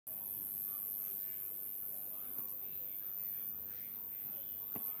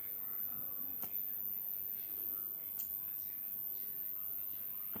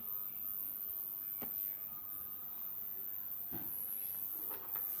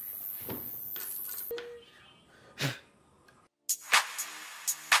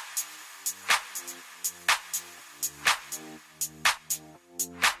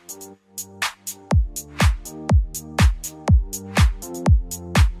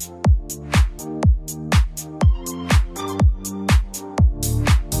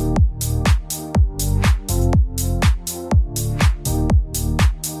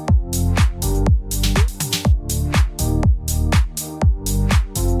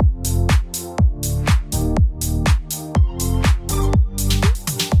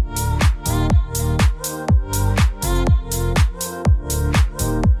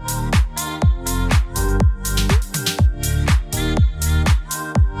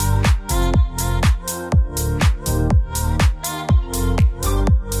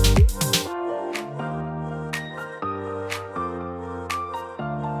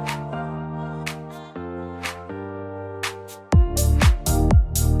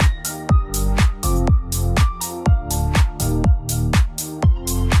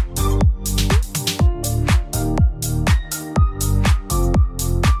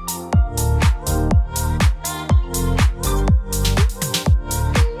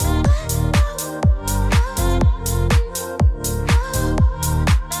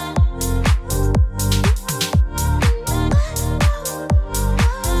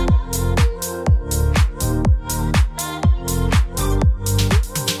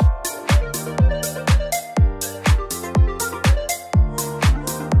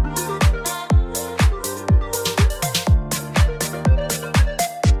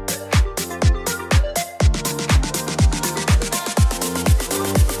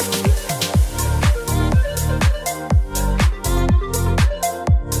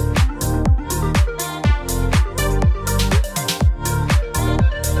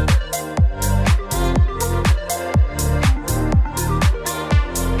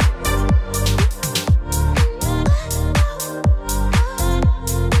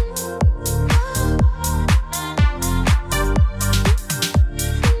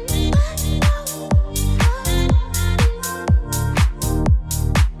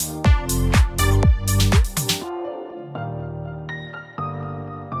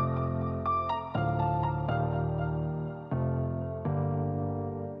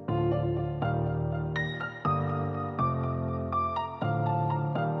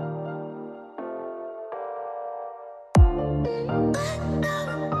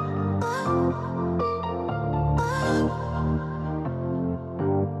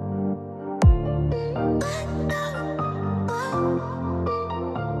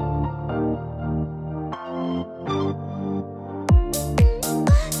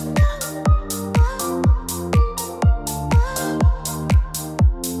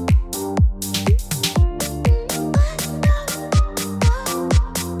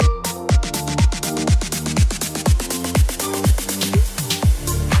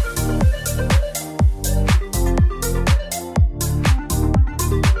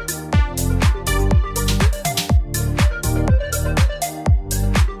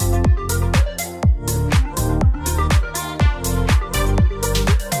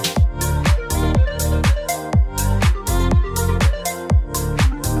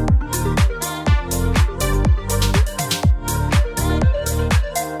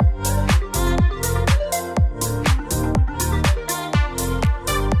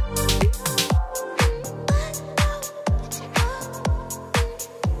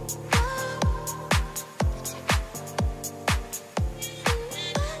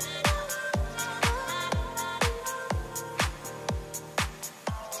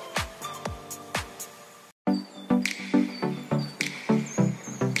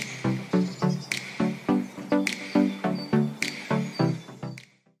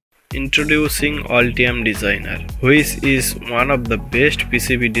Introducing Altium Designer, which is one of the best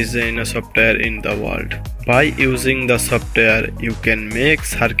PCB designer software in the world. By using the software, you can make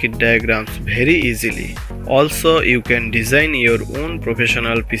circuit diagrams very easily. Also, you can design your own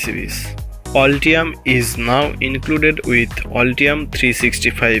professional PCBs. Altium is now included with Altium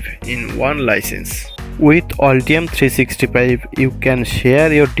 365 in one license. With Altium 365, you can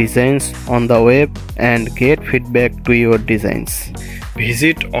share your designs on the web and get feedback to your designs.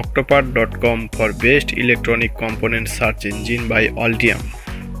 Visit Octopart.com for best electronic component search engine by Altium.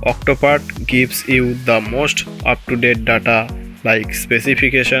 Octopart gives you the most up-to-date data like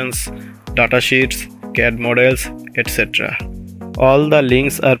specifications, datasheets, CAD models, etc. All the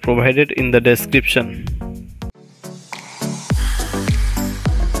links are provided in the description.